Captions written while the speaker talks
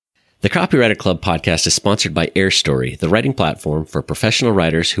The Copywriter Club podcast is sponsored by AirStory, the writing platform for professional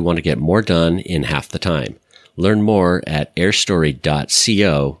writers who want to get more done in half the time. Learn more at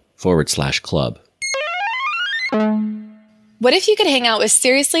airstory.co/club. What if you could hang out with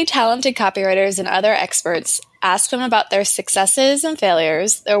seriously talented copywriters and other experts, ask them about their successes and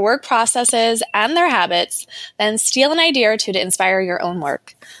failures, their work processes, and their habits, then steal an idea or two to inspire your own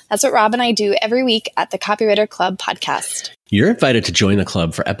work? That's what Rob and I do every week at the Copywriter Club podcast. You're invited to join the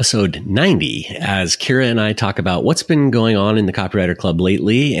club for episode 90 as Kira and I talk about what's been going on in the Copywriter Club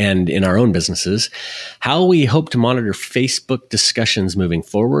lately and in our own businesses, how we hope to monitor Facebook discussions moving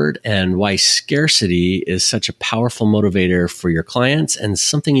forward, and why scarcity is such a powerful motivator for your clients and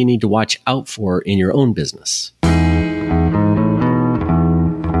something you need to watch out for in your own business.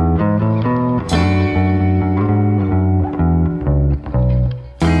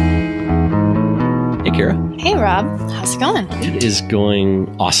 Hey, Kira. Hey, Rob. How's it going? It is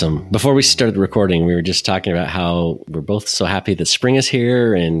going awesome. Before we started the recording, we were just talking about how we're both so happy that spring is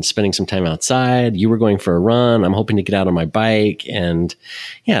here and spending some time outside. You were going for a run. I'm hoping to get out on my bike. And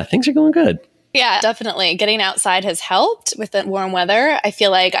yeah, things are going good. Yeah, definitely. Getting outside has helped with the warm weather. I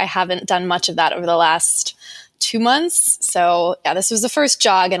feel like I haven't done much of that over the last 2 months. So yeah, this was the first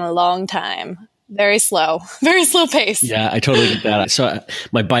jog in a long time. Very slow pace. Yeah, I totally get that. So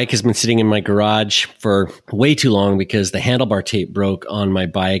my bike has been sitting in my garage for way too long because the handlebar tape broke on my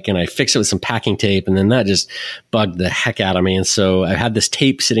bike, and I fixed it with some packing tape, and then that just bugged the heck out of me. And so I had this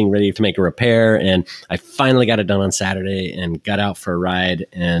tape sitting ready to make a repair, and I finally got it done on Saturday and got out for a ride.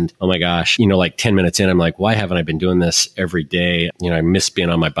 And oh my gosh, like 10 minutes in, I'm like, why haven't I been doing this every day? I miss being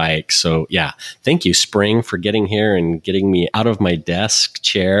on my bike. So yeah, thank you, spring, for getting here and getting me out of my desk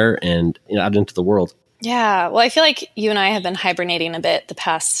chair and out into the world. Yeah. Well, I feel like you and I have been hibernating a bit the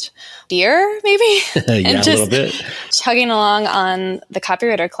past year, maybe. Yeah, and just a little bit. Chugging along on the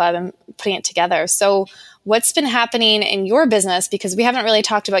Copywriter Club and putting it together. So what's been happening in your business? Because we haven't really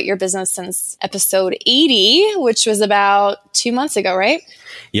talked about your business since episode 80, which was about 2 months ago, right?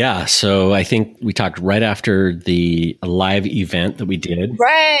 Yeah. So I think we talked right after the live event that we did.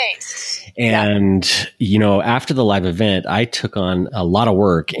 Right. And, after the live event, I took on a lot of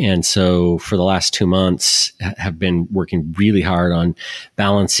work. And so for the last 2 months, have been working really hard on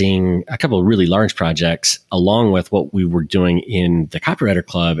balancing a couple of really large projects along with what we were doing in the Copywriter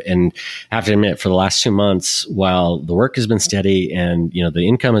Club. And I have to admit, for the last 2 months, while the work has been steady and, the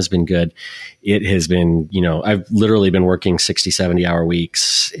income has been good, it has been, I've literally been working 60, 70-hour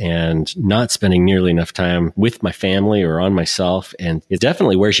weeks and not spending nearly enough time with my family or on myself. And it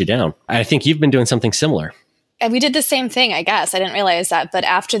definitely wears you down. I think you've been doing something similar. And we did the same thing, I guess. I didn't realize that. But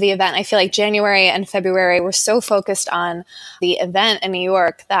after the event, I feel like January and February were so focused on the event in New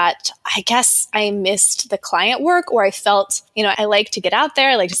York that I guess I missed the client work, or I felt, I like to get out there.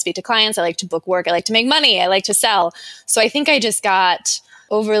 I like to speak to clients. I like to book work. I like to make money. I like to sell. So I think I just got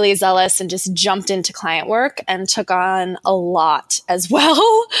overly zealous and just jumped into client work and took on a lot as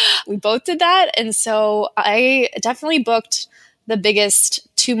well. We both did that. And so I definitely booked the biggest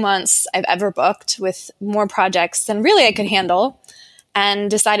 2 months I've ever booked, with more projects than really I could handle, and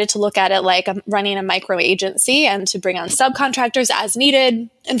decided to look at it like I'm running a micro agency and to bring on subcontractors as needed,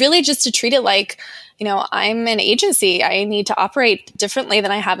 and really just to treat it like, I'm an agency. I need to operate differently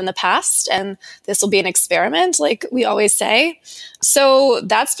than I have in the past. And this will be an experiment, like we always say. So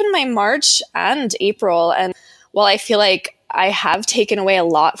that's been my March and April. And while I feel like I have taken away a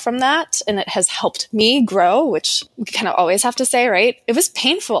lot from that, and it has helped me grow, which we kind of always have to say, right? It was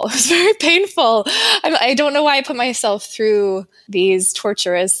painful. It was very painful. I don't know why I put myself through these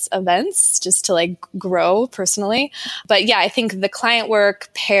torturous events just to grow personally. But yeah, I think the client work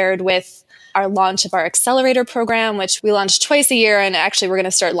paired with our launch of our accelerator program, which we launched twice a year. And actually, we're going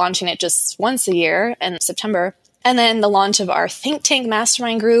to start launching it just once a year in September. And then the launch of our think tank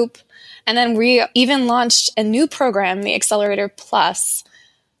mastermind group. And then we even launched a new program, the Accelerator Plus,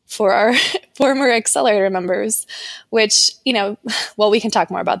 for our former Accelerator members, which, we can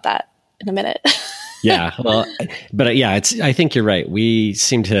talk more about that in a minute. Yeah. Well, but yeah, I think you're right. We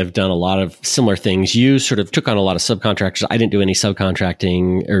seem to have done a lot of similar things. You sort of took on a lot of subcontractors. I didn't do any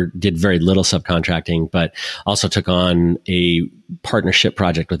subcontracting, or did very little subcontracting, but also took on a partnership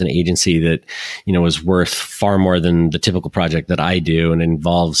project with an agency that, was worth far more than the typical project that I do, and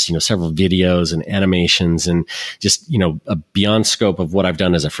involves, several videos and animations and just, a beyond scope of what I've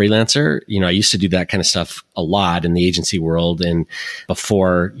done as a freelancer. I used to do that kind of stuff a lot in the agency world and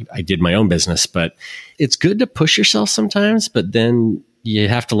before I did my own business, but it's good to push yourself sometimes, but then you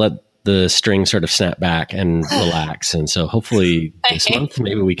have to let the string sort of snap back and relax. And so hopefully this month,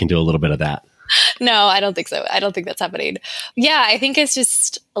 maybe we can do a little bit of that. No, I don't think so. I don't think that's happening. Yeah, I think it's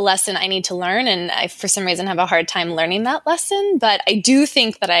just a lesson I need to learn. And I, for some reason, have a hard time learning that lesson. But I do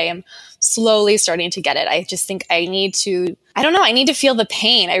think that I am slowly starting to get it. I just think I need to, I don't know, I need to feel the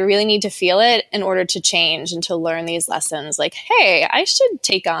pain. I really need to feel it in order to change and to learn these lessons. Like, hey, I should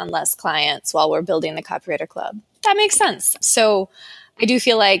take on less clients while we're building the Copywriter Club. That makes sense. So I do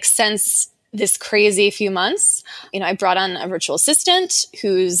feel like since this crazy few months, I brought on a virtual assistant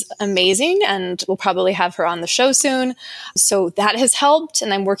who's amazing, and we'll probably have her on the show soon. So that has helped.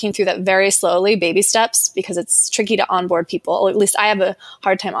 And I'm working through that very slowly, baby steps, because it's tricky to onboard people. Or at least I have a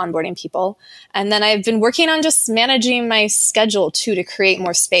hard time onboarding people. And then I've been working on just managing my schedule too, to create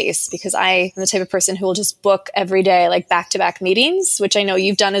more space, because I am the type of person who will just book every day, like back-to-back meetings, which I know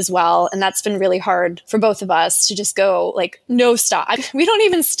you've done as well. And that's been really hard for both of us to just go like no stop. We don't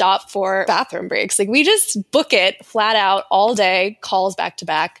even stop for bathroom breaks. Like we just book it flat out all day, calls back to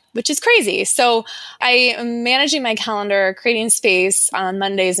back, which is crazy. So I am managing my calendar, creating space on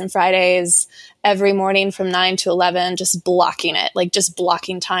Mondays and Fridays every morning from 9 to 11, just blocking it, like just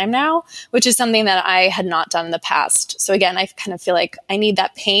blocking time now, which is something that I had not done in the past. So again, I kind of feel like I need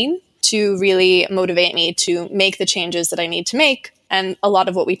that pain to really motivate me to make the changes that I need to make. And a lot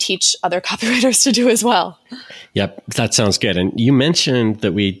of what we teach other copywriters to do as well. Yep, that sounds good. And you mentioned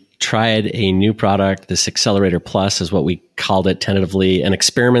that we tried a new product. This Accelerator Plus is what we called it tentatively, an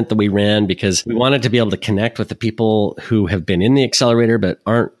experiment that we ran because we wanted to be able to connect with the people who have been in the accelerator but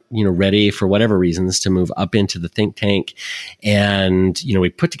aren't ready for whatever reasons to move up into the think tank. And, we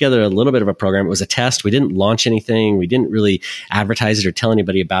put together a little bit of a program. It was a test. We didn't launch anything. We didn't really advertise it or tell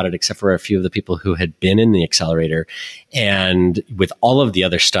anybody about it, except for a few of the people who had been in the accelerator. And with all of the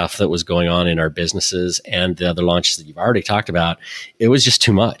other stuff that was going on in our businesses and the other launches that you've already talked about, it was just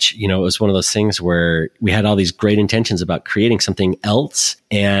too much. It was one of those things where we had all these great intentions about creating something else,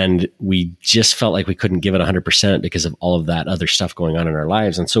 and we just felt like we couldn't give it 100% because of all of that other stuff going on in our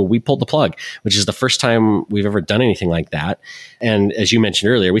lives. And so we pulled the plug, which is the first time we've ever done anything like that. And as you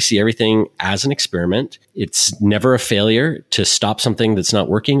mentioned earlier, we see everything as an experiment. It's never a failure to stop something that's not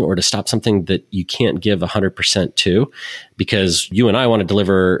working or to stop something that you can't give 100% to, because you and I want to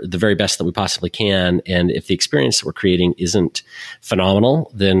deliver the very best that we possibly can. And if the experience that we're creating isn't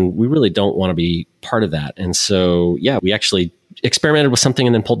phenomenal, then we really don't want to be part of that. And so, yeah, we actually experimented with something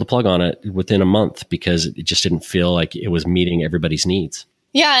and then pulled the plug on it within a month because it just didn't feel like it was meeting everybody's needs.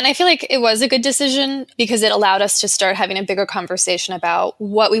 Yeah. And I feel like it was a good decision because it allowed us to start having a bigger conversation about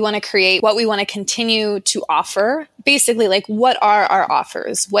what we want to create, what we want to continue to offer. Basically, like, what are our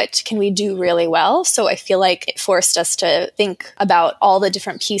offers? What can we do really well? So I feel like it forced us to think about all the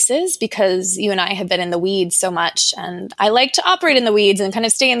different pieces because you and I have been in the weeds so much. And I like to operate in the weeds and kind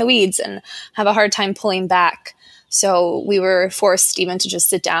of stay in the weeds and have a hard time pulling back. So we were forced even to just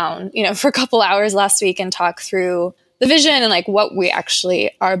sit down, for a couple hours last week and talk through the vision and like what we actually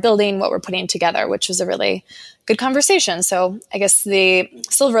are building, what we're putting together, which was a really good conversation. So I guess the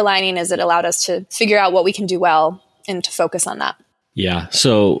silver lining is it allowed us to figure out what we can do well and to focus on that. Yeah.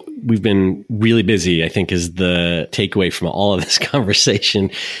 So we've been really busy, I think, is the takeaway from all of this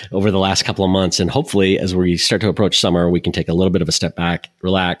conversation over the last couple of months. And hopefully, as we start to approach summer, we can take a little bit of a step back,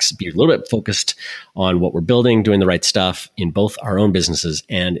 relax, be a little bit focused on what we're building, doing the right stuff in both our own businesses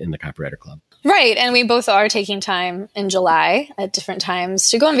and in the Copywriter Club. Right. And we both are taking time in July at different times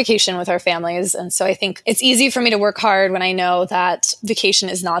to go on vacation with our families. And so I think it's easy for me to work hard when I know that vacation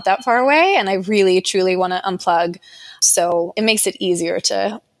is not that far away and I really, truly want to unplug. So it makes it easier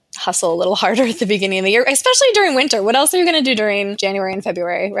to hustle a little harder at the beginning of the year, especially during winter. What else are you going to do during January and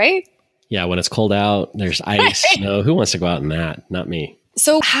February, right? Yeah, when it's cold out, there's ice, snow. Who wants to go out in that? Not me.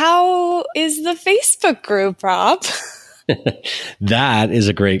 So how is the Facebook group, Rob? That is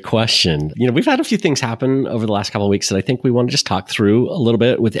a great question. We've had a few things happen over the last couple of weeks that I think we want to just talk through a little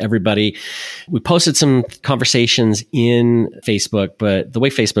bit with everybody. We posted some conversations in Facebook, but the way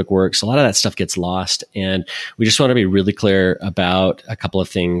Facebook works, a lot of that stuff gets lost. And we just want to be really clear about a couple of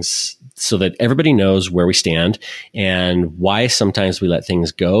things so that everybody knows where we stand and why sometimes we let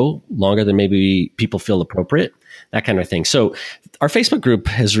things go longer than maybe people feel appropriate. That kind of thing. So our Facebook group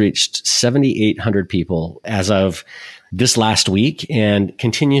has reached 7,800 people as of this last week and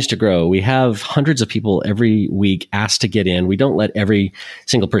continues to grow. We have hundreds of people every week asked to get in. We don't let every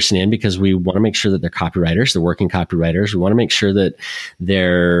single person in because we want to make sure that they're copywriters, they're working copywriters. We want to make sure that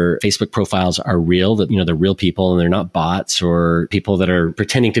their Facebook profiles are real, that, they're real people and they're not bots or people that are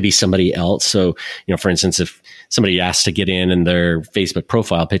pretending to be somebody else. So, for instance, if somebody asks to get in and their Facebook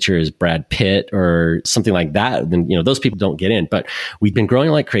profile picture is Brad Pitt or something like that, that, then, those people don't get in. But we've been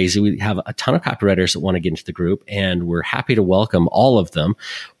growing like crazy. We have a ton of copywriters that want to get into the group, and we're happy to welcome all of them.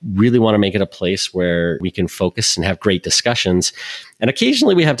 Really want to make it a place where we can focus and have great discussions. And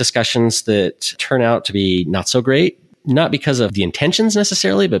occasionally we have discussions that turn out to be not so great. Not because of the intentions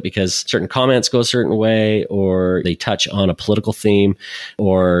necessarily, but because certain comments go a certain way, or they touch on a political theme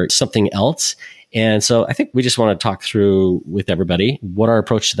or something else. And so I think we just want to talk through with everybody what our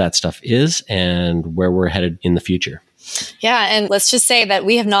approach to that stuff is and where we're headed in the future. Yeah. And let's just say that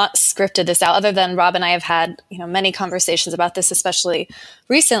we have not scripted this out, other than Rob and I have had, many conversations about this, especially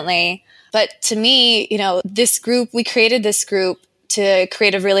recently. But to me, this group, we created this group to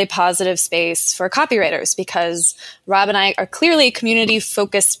create a really positive space for copywriters, because Rob and I are clearly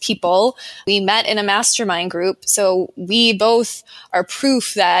community-focused people. We met in a mastermind group, so we both are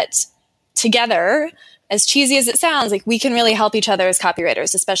proof that together, as cheesy as it sounds, we can really help each other as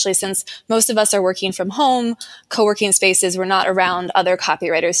copywriters, especially since most of us are working from home, co-working spaces. We're not around other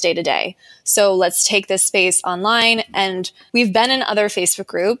copywriters day to day. So let's take this space online. And we've been in other Facebook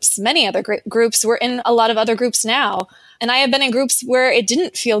groups, many other groups. We're in a lot of other groups now. And I have been in groups where it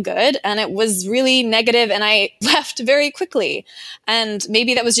didn't feel good and it was really negative, and I left very quickly. And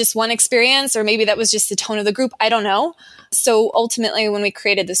maybe that was just one experience, or maybe that was just the tone of the group. I don't know. So ultimately, when we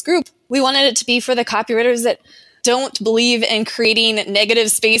created this group, we wanted it to be for the copywriters that don't believe in creating negative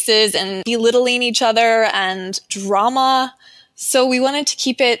spaces and belittling each other and drama. So we wanted to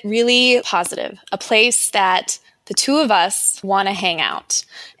keep it really positive, a place that the two of us want to hang out.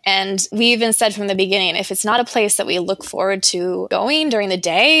 And we even said from the beginning, if it's not a place that we look forward to going during the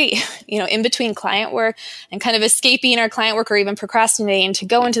day, in between client work and kind of escaping our client work or even procrastinating, to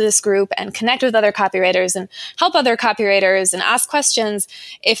go into this group and connect with other copywriters and help other copywriters and ask questions,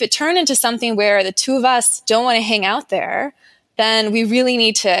 if it turned into something where the two of us don't want to hang out there, then we really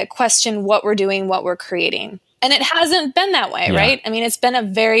need to question what we're doing, what we're creating. And it hasn't been that way, right? I mean, it's been a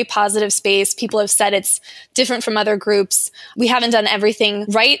very positive space. People have said it's different from other groups. We haven't done everything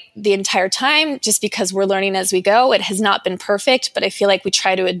right the entire time just because we're learning as we go. It has not been perfect, but I feel like we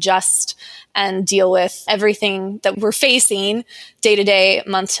try to adjust and deal with everything that we're facing day to day,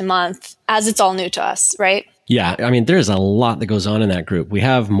 month to month, as it's all new to us, right? Yeah, I mean, there's a lot that goes on in that group. We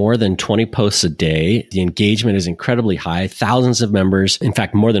have more than 20 posts a day. The engagement is incredibly high. Thousands of members, in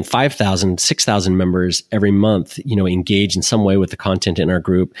fact, more than 5,000, 6,000 members every month, engage in some way with the content in our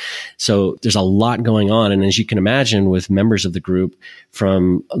group. So there's a lot going on. And as you can imagine, with members of the group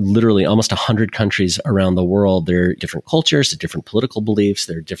from literally almost 100 countries around the world, there are different cultures, there are different political beliefs,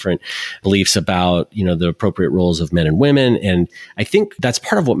 there are different beliefs about, the appropriate roles of men and women. And I think that's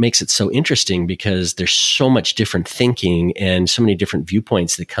part of what makes it so interesting, because there's so much different thinking and so many different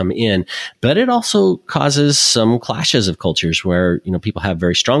viewpoints that come in, but it also causes some clashes of cultures where, people have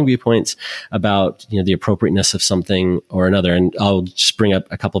very strong viewpoints about, the appropriateness of something or another. And I'll just bring up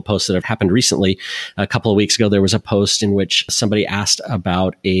a couple of posts that have happened recently. A couple of weeks ago, there was a post in which somebody asked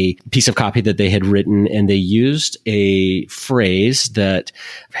about a piece of copy that they had written, and they used a phrase that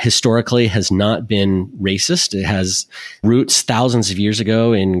historically has not been racist. It has roots thousands of years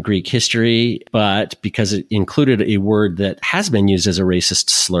ago in Greek history, but because it included a word that has been used as a racist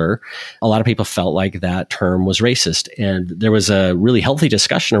slur, a lot of people felt like that term was racist. And there was a really healthy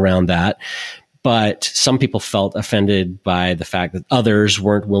discussion around that. But some people felt offended by the fact that others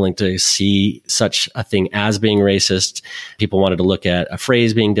weren't willing to see such a thing as being racist. People wanted to look at a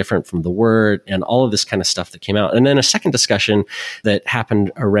phrase being different from the word, and all of this kind of stuff that came out. And then a second discussion that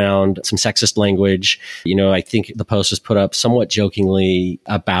happened around some sexist language. I think the post was put up somewhat jokingly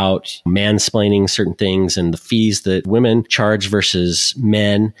about mansplaining certain things and the fees that women charge versus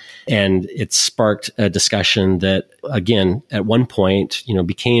men. And it sparked a discussion that, again, at one point,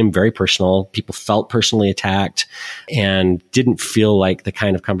 became very personal. People felt personally attacked and didn't feel like the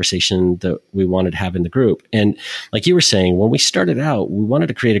kind of conversation that we wanted to have in the group. And like you were saying, when we started out, we wanted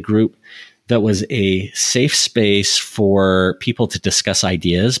to create a group that was a safe space for people to discuss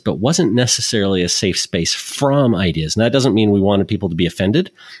ideas, but wasn't necessarily a safe space from ideas. And that doesn't mean we wanted people to be offended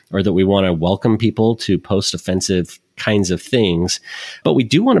or that we want to welcome people to post offensive kinds of things. But we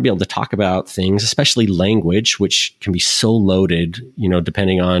do want to be able to talk about things, especially language, which can be so loaded,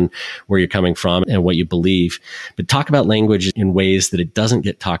 depending on where you're coming from and what you believe. But talk about language in ways that it doesn't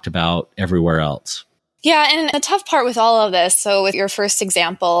get talked about everywhere else. Yeah. And the tough part with all of this, so with your first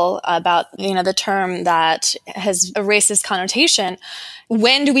example about, the term that has a racist connotation,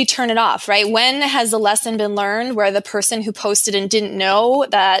 when do we turn it off, right? When has the lesson been learned where the person who posted and didn't know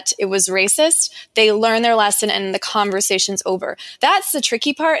that it was racist, they learn their lesson and the conversation's over? That's the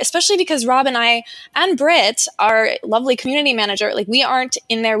tricky part, especially because Rob and I and Britt, our lovely community manager, like we aren't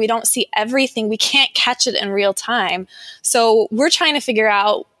in there. We don't see everything. We can't catch it in real time. So we're trying to figure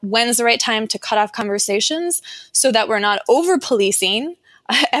out when's the right time to cut off conversations so that we're not over policing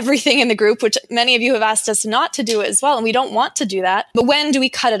everything in the group, which many of you have asked us not to do as well. And we don't want to do that. But when do we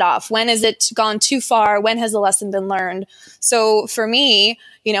cut it off? When has it gone too far? When has the lesson been learned? So for me,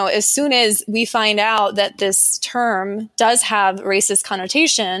 as soon as we find out that this term does have racist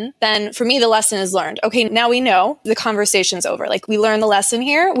connotation, then for me, the lesson is learned. Okay, now we know the conversation's over. Like we learned the lesson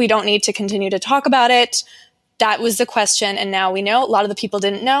here. We don't need to continue to talk about it. That was the question. And now we know. A lot of the people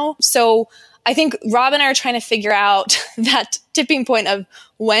didn't know. So I think Rob and I are trying to figure out that tipping point of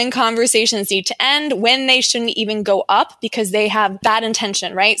when conversations need to end, when they shouldn't even go up because they have bad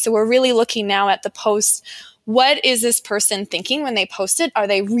intention, right? So we're really looking now at the post. What is this person thinking when they post it? Are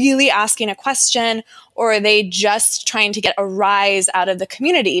they really asking a question, or are they just trying to get a rise out of the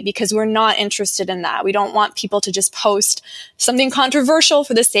community? Because we're not interested in that. We don't want people to just post something controversial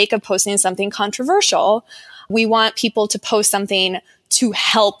for the sake of posting something controversial. We want people to post something to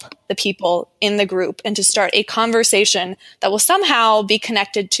help the people in the group and to start a conversation that will somehow be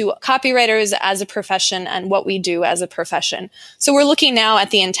connected to copywriters as a profession and what we do as a profession. So we're looking now at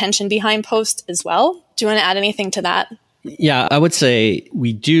the intention behind posts as well. Do you want to add anything to that? Yeah, I would say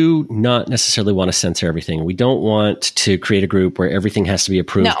we do not necessarily want to censor everything. We don't want to create a group where everything has to be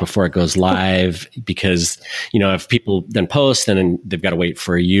approved before it goes live because, if people then post, then they've got to wait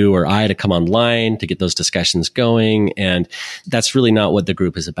for you or I to come online to get those discussions going. And that's really not what the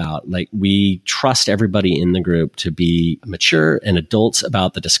group is about. Like we trust everybody in the group to be mature and adults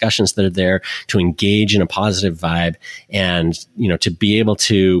about the discussions that are there, to engage in a positive vibe and, to be able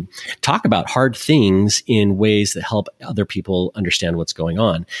to talk about hard things in ways that help other people understand what's going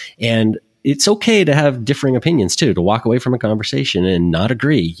on. And it's okay to have differing opinions too, to walk away from a conversation and not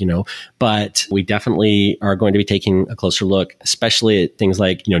agree, but we definitely are going to be taking a closer look, especially at things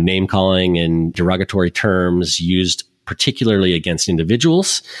like, name calling and derogatory terms used particularly against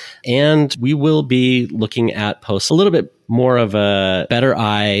individuals. And we will be looking at posts a little bit more of a better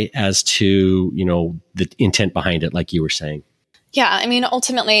eye as to, the intent behind it, like you were saying. Yeah, I mean,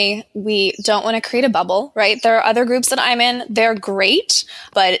 ultimately, we don't want to create a bubble, right? There are other groups that I'm in. They're great,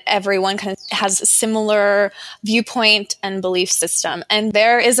 but everyone kind of has a similar viewpoint and belief system. And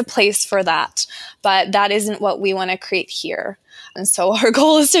there is a place for that, but that isn't what we want to create here. And so our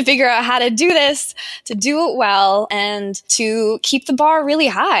goal is to figure out how to do this, to do it well, and to keep the bar really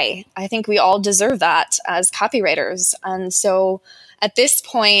high. I think we all deserve that as copywriters. And so at this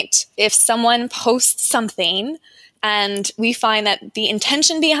point, if someone posts something and we find that the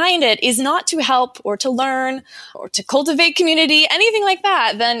intention behind it is not to help or to learn or to cultivate community, anything like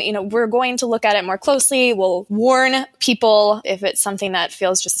that, then, we're going to look at it more closely. We'll warn people if it's something that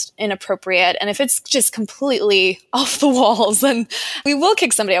feels just inappropriate. And if it's just completely off the walls, then we will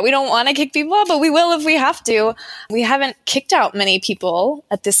kick somebody out. We don't want to kick people out, but we will if we have to. We haven't kicked out many people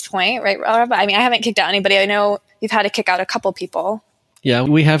at this point, right, Rob? I mean, I haven't kicked out anybody. I know you've had to kick out a couple people. Yeah,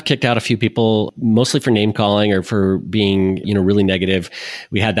 we have kicked out a few people, mostly for name calling or for being, really negative.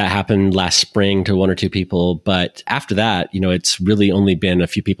 We had that happen last spring to one or two people. But after that, it's really only been a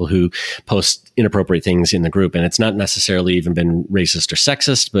few people who post inappropriate things in the group. And it's not necessarily even been racist or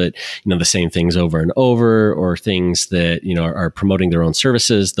sexist, but, the same things over and over, or things that, are promoting their own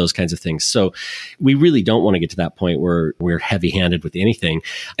services, those kinds of things. So we really don't want to get to that point where we're heavy-handed with anything.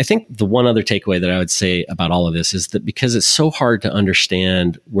 I think the one other takeaway that I would say about all of this is that because it's so hard to understand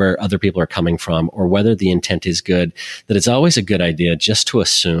where other people are coming from or whether the intent is good, that it's always a good idea just to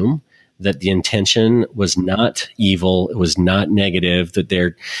assume that the intention was not evil, it was not negative, that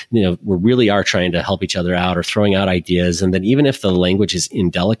they're, we really are trying to help each other out or throwing out ideas. And that even if the language is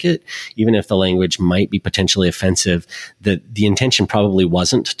indelicate, even if the language might be potentially offensive, that the intention probably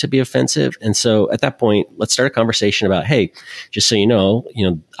wasn't to be offensive. And so at that point, let's start a conversation about, hey, just so you know,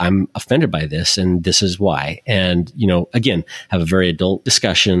 I'm offended by this and this is why. And, again, have a very adult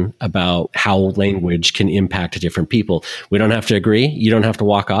discussion about how language can impact different people. We don't have to agree. You don't have to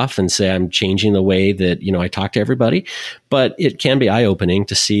walk off and say, I'm changing the way that, I talk to everybody, but it can be eye-opening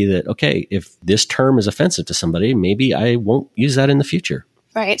to see that, okay, if this term is offensive to somebody, maybe I won't use that in the future.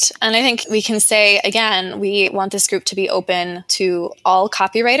 Right. And I think we can say, again, we want this group to be open to all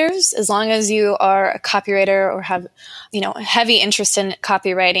copywriters. As long as you are a copywriter or have, a heavy interest in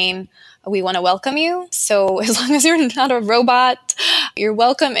copywriting, we want to welcome you. So as long as you're not a robot, you're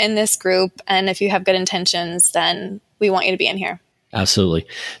welcome in this group. And if you have good intentions, then we want you to be in here. Absolutely.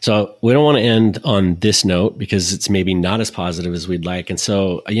 So we don't want to end on this note because it's maybe not as positive as we'd like. And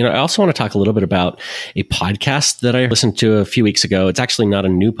so, I also want to talk a little bit about a podcast that I listened to a few weeks ago. It's actually not a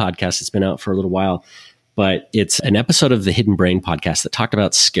new podcast. It's been out for a little while, but it's an episode of the Hidden Brain podcast that talked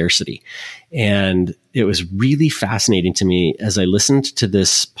about scarcity. And it was really fascinating to me as I listened to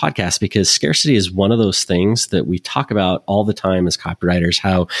this podcast because scarcity is one of those things that we talk about all the time as copywriters,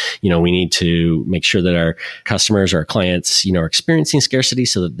 how, we need to make sure that our customers or our clients, are experiencing scarcity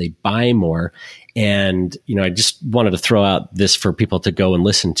so that they buy more. And, I just wanted to throw out this for people to go and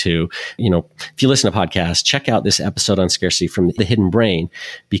listen to. If you listen to podcasts, check out this episode on scarcity from the Hidden Brain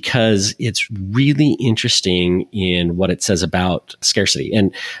because it's really interesting in what it says about scarcity.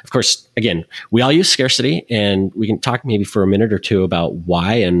 And of course, again, we all use scarcity and we can talk maybe for a minute or two about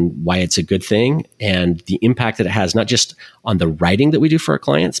why it's a good thing and the impact that it has, not just on the writing that we do for our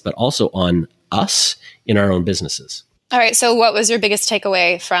clients, but also on us in our own businesses. All right. So what was your biggest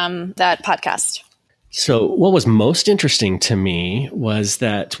takeaway from that podcast? So what was most interesting to me was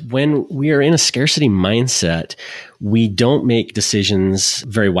that when we are in a scarcity mindset, we don't make decisions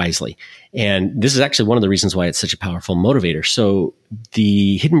very wisely. And this is actually one of the reasons why it's such a powerful motivator. So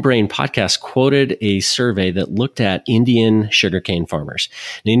the Hidden Brain podcast quoted a survey that looked at Indian sugarcane farmers.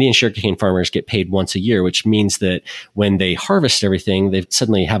 And Indian sugarcane farmers get paid once a year, which means that when they harvest everything, they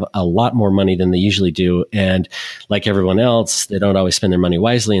suddenly have a lot more money than they usually do. And like everyone else, they don't always spend their money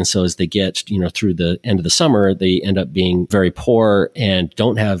wisely. And so as they get, through the end of the summer, they end up being very poor and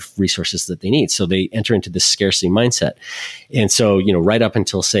don't have resources that they need. So they enter into this scarcity mindset. And so, right up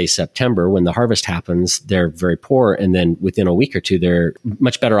until say September, when the harvest happens, they're very poor. And then within a week or two, they're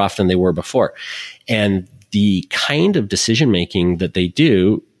much better off than they were before. And the kind of decision making that they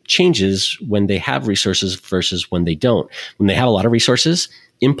do changes when they have resources versus when they don't. When they have a lot of resources,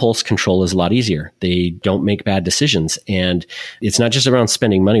 impulse control is a lot easier. They don't make bad decisions. And it's not just around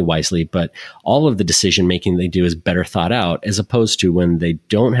spending money wisely, but all of the decision making they do is better thought out, as opposed to when they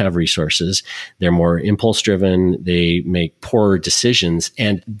don't have resources, they're more impulse driven, they make poorer decisions.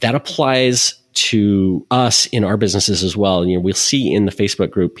 And that applies to us in our businesses as well. We'll see in the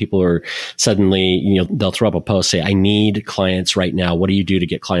Facebook group, people are suddenly, they'll throw up a post, say, I need clients right now. What do you do to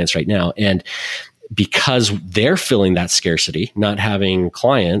get clients right now? And because they're feeling that scarcity, not having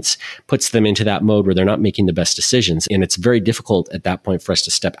clients puts them into that mode where they're not making the best decisions. And it's very difficult at that point for us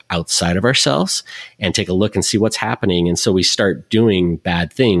to step outside of ourselves and take a look and see what's happening. And so we start doing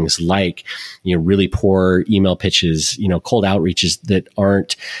bad things like, really poor email pitches, cold outreaches that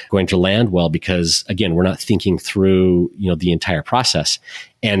aren't going to land well because, again, we're not thinking through, the entire process.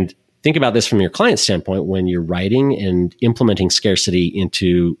 And think about this from your client standpoint when you're writing and implementing scarcity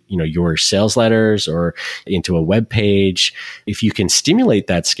into, your sales letters or into a web page. If you can stimulate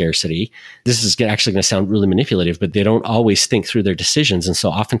that scarcity, this is actually going to sound really manipulative, but they don't always think through their decisions. And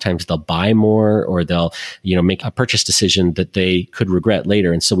so oftentimes they'll buy more or they'll, make a purchase decision that they could regret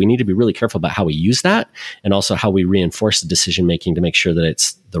later. And so we need to be really careful about how we use that and also how we reinforce the decision making to make sure that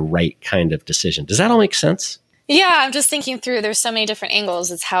it's the right kind of decision. Does that all make sense? Yeah, I'm just thinking through, there's so many different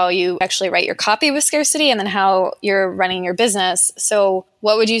angles. It's how you actually write your copy with scarcity and then how you're running your business. So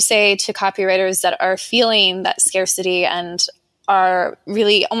what would you say to copywriters that are feeling that scarcity and are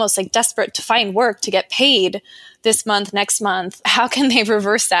really almost like desperate to find work to get paid this month, next month? How can they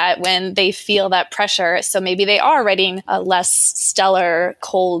reverse that when they feel that pressure? So maybe they are writing a less stellar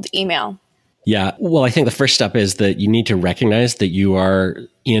cold email. Yeah. Well, I think the first step is that you need to recognize that you are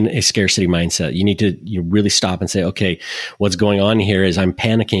in a scarcity mindset. You need to really stop and say, okay, what's going on here is I'm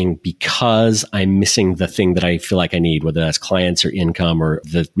panicking because I'm missing the thing that I feel like I need, whether that's clients or income or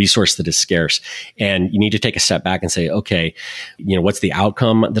the resource that is scarce. And you need to take a step back and say, okay, what's the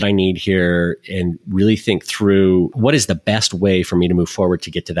outcome that I need here? And really think through what is the best way for me to move forward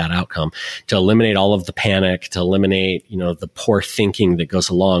to get to that outcome, to eliminate all of the panic, to eliminate, the poor thinking that goes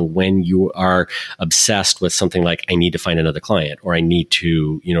along when you are obsessed with something like, I need to find another client or I need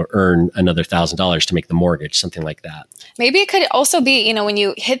to earn another $1,000 to make the mortgage, something like that. Maybe it could also be, when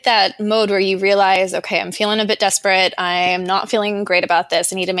you hit that mode where you realize, okay, I'm feeling a bit desperate. I am not feeling great about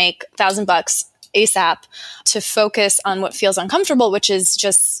this. I need to make $1,000 ASAP, to focus on what feels uncomfortable, which is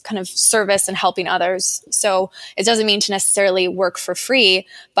just kind of service and helping others. So it doesn't mean to necessarily work for free,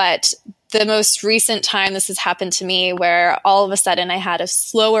 but the most recent time this has happened to me, where all of a sudden I had a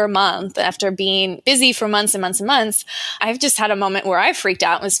slower month after being busy for months and months and months. I've just had a moment where I freaked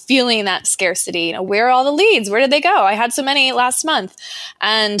out and was feeling that scarcity. Where are all the leads? Where did they go? I had so many last month.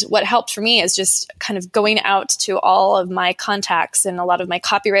 And what helped for me is just kind of going out to all of my contacts and a lot of my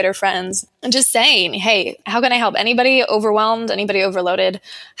copywriter friends and just saying, hey, how can I help? Anybody overwhelmed? Anybody overloaded?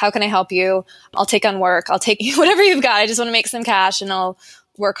 How can I help you? I'll take on work. I'll take whatever you've got. I just want to make some cash and I'll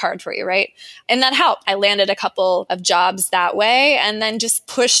work hard for you, right? And that helped. I landed a couple of jobs that way and then just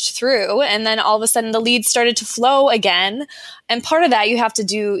pushed through. And then all of a sudden the leads started to flow again. And part of that, you have to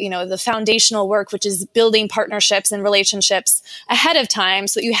do, the foundational work, which is building partnerships and relationships ahead of time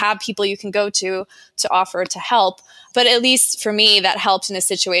so that you have people you can go to offer to help. But at least for me, that helped in a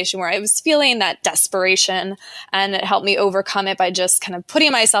situation where I was feeling that desperation, and it helped me overcome it by just kind of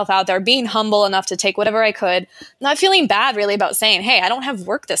putting myself out there, being humble enough to take whatever I could, not feeling bad really about saying, hey, I don't have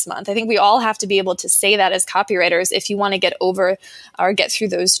work this month. I think we all have to be able to say that as copywriters if you want to get over or get through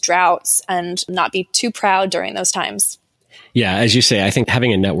those droughts and not be too proud during those times. Yeah, as you say, I think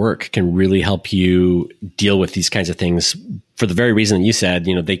having a network can really help you deal with these kinds of things for the very reason that you said,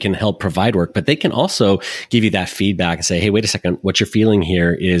 they can help provide work, but they can also give you that feedback and say, hey, wait a second, what you're feeling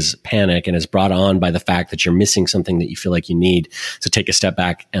here is panic and is brought on by the fact that you're missing something that you feel like you need. So take a step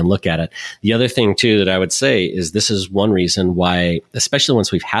back and look at it. The other thing too that I would say is this is one reason why, especially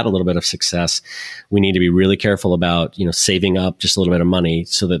once we've had a little bit of success, we need to be really careful about, saving up just a little bit of money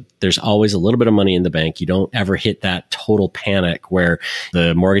so that there's always a little bit of money in the bank. You don't ever hit that total panic where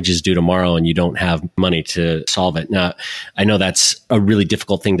the mortgage is due tomorrow and you don't have money to solve it. Now, I know that's a really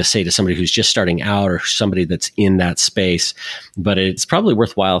difficult thing to say to somebody who's just starting out or somebody that's in that space, but it's probably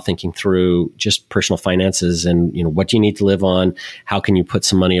worthwhile thinking through just personal finances and, what do you need to live on? How can you put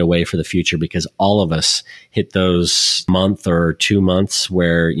some money away for the future? Because all of us hit those month or 2 months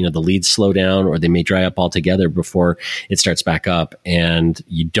where, the leads slow down or they may dry up altogether before it starts back up. And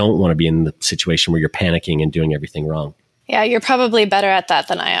you don't want to be in the situation where you're panicking and doing everything wrong. Yeah, you're probably better at that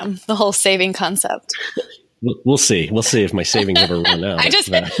than I am, the whole saving concept. We'll see. We'll see if my savings ever run out. I just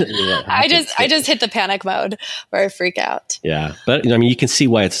hit the panic mode where I freak out. Yeah. But you can see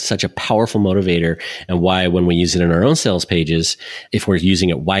why it's such a powerful motivator and why when we use it in our own sales pages, if we're using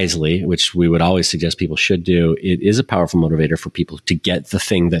it wisely, which we would always suggest people should do, it is a powerful motivator for people to get the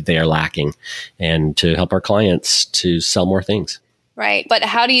thing that they are lacking and to help our clients to sell more things. Right. But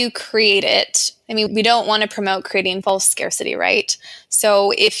how do you create it? We don't want to promote creating false scarcity, right?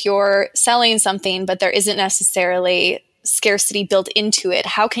 So if you're selling something, but there isn't necessarily scarcity built into it,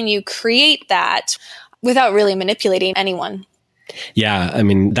 how can you create that without really manipulating anyone? Yeah,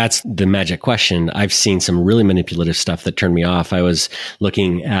 that's the magic question. I've seen some really manipulative stuff that turned me off. I was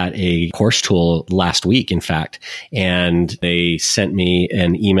looking at a course tool last week, in fact, and they sent me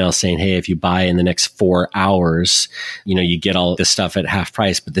an email saying, hey, if you buy in the next 4 hours, you get all this stuff at half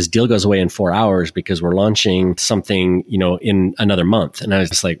price, but this deal goes away in 4 hours because we're launching something, in another month. And I was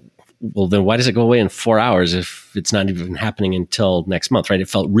just like, well, then why does it go away in 4 hours if it's not even happening until next month, right? It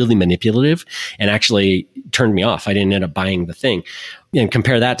felt really manipulative and actually turned me off. I didn't end up buying the thing. And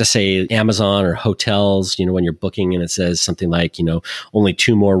compare that to, say, Amazon or hotels, when you're booking and it says something like, only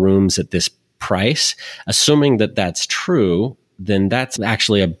 2 more rooms at this price. Assuming that that's true, then that's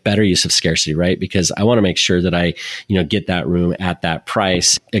actually a better use of scarcity, right? Because I want to make sure that I, get that room at that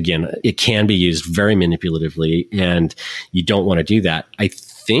price. Again, it can be used very manipulatively and you don't want to do that. I think,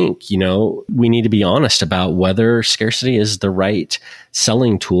 we need to be honest about whether scarcity is the right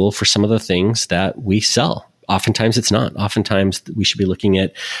selling tool for some of the things that we sell. Oftentimes it's not. Oftentimes we should be looking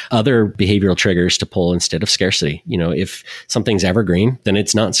at other behavioral triggers to pull instead of scarcity. If something's evergreen, then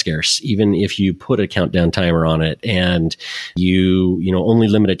it's not scarce. Even if you put a countdown timer on it and you only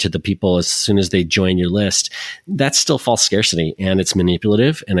limit it to the people as soon as they join your list, that's still false scarcity and it's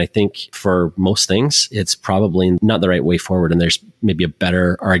manipulative. And I think for most things, it's probably not the right way forward. And there's maybe a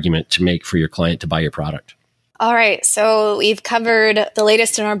better argument to make for your client to buy your product. All right. So we've covered the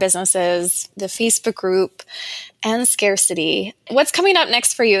latest in our businesses, the Facebook group, and scarcity. What's coming up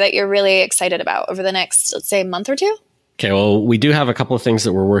next for you that you're really excited about over the next, let's say, month or two? Okay, well, we do have a couple of things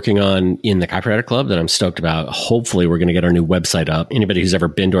that we're working on in the Copywriter Club that I'm stoked about. Hopefully, we're going to get our new website up. Anybody who's ever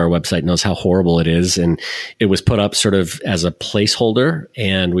been to our website knows how horrible it is. And it was put up sort of as a placeholder.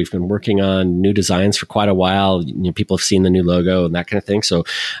 And we've been working on new designs for quite a while. People have seen the new logo and that kind of thing. So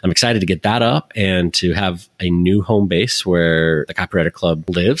I'm excited to get that up and to have a new home base where the Copywriter Club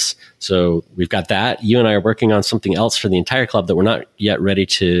lives. So we've got that. You and I are working on something else for the entire club that we're not yet ready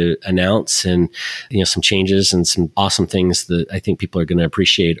to announce, and some changes and some awesome things that I think people are going to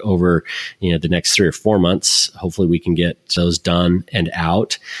appreciate over, the next 3 or 4 months. Hopefully we can get those done and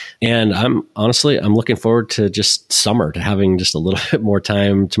out. And I'm looking forward to just summer, to having just a little bit more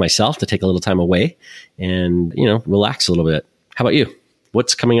time to myself, to take a little time away and, relax a little bit. How about you?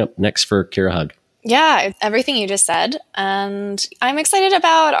 What's coming up next for Kira Hug? Yeah, everything you just said. And I'm excited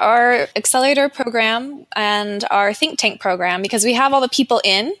about our accelerator program and our think tank program because we have all the people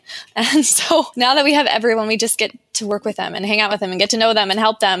in. And so now that we have everyone, we just get to work with them and hang out with them and get to know them and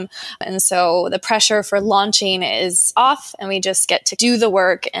help them. And so the pressure for launching is off and we just get to do the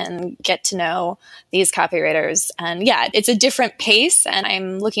work and get to know these copywriters. And yeah, it's a different pace and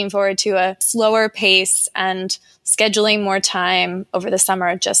I'm looking forward to a slower pace and scheduling more time over the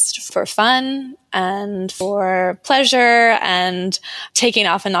summer just for fun and for pleasure and taking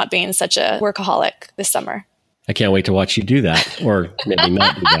off and not being such a workaholic this summer. I can't wait to watch you do that, or maybe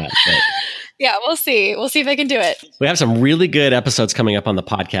not do that. But. Yeah, we'll see. We'll see if I can do it. We have some really good episodes coming up on the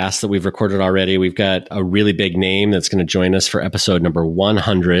podcast that we've recorded already. We've got a really big name that's going to join us for episode number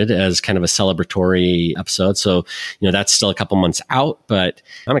 100 as kind of a celebratory episode. So, that's still a couple months out, but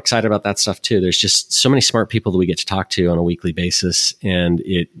I'm excited about that stuff too. There's just so many smart people that we get to talk to on a weekly basis. And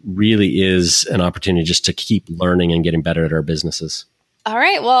it really is an opportunity just to keep learning and getting better at our businesses. All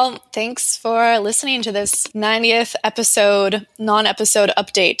right. Well, thanks for listening to this 90th episode, non-episode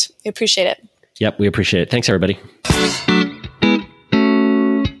update. We appreciate it. Yep, we appreciate it. Thanks, everybody.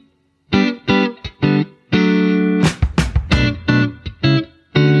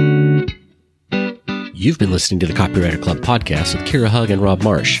 You've been listening to the Copywriter Club podcast with Kira Hug and Rob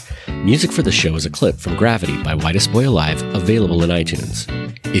Marsh. Music for the show is a clip from Gravity by Whitest Boy Alive, available in iTunes.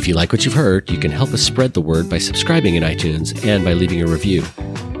 If you like what you've heard, you can help us spread the word by subscribing in iTunes and by leaving a review.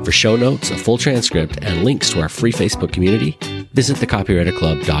 For show notes, a full transcript, and links to our free Facebook community, visit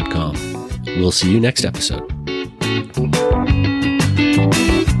thecopywriterclub.com. We'll see you next episode.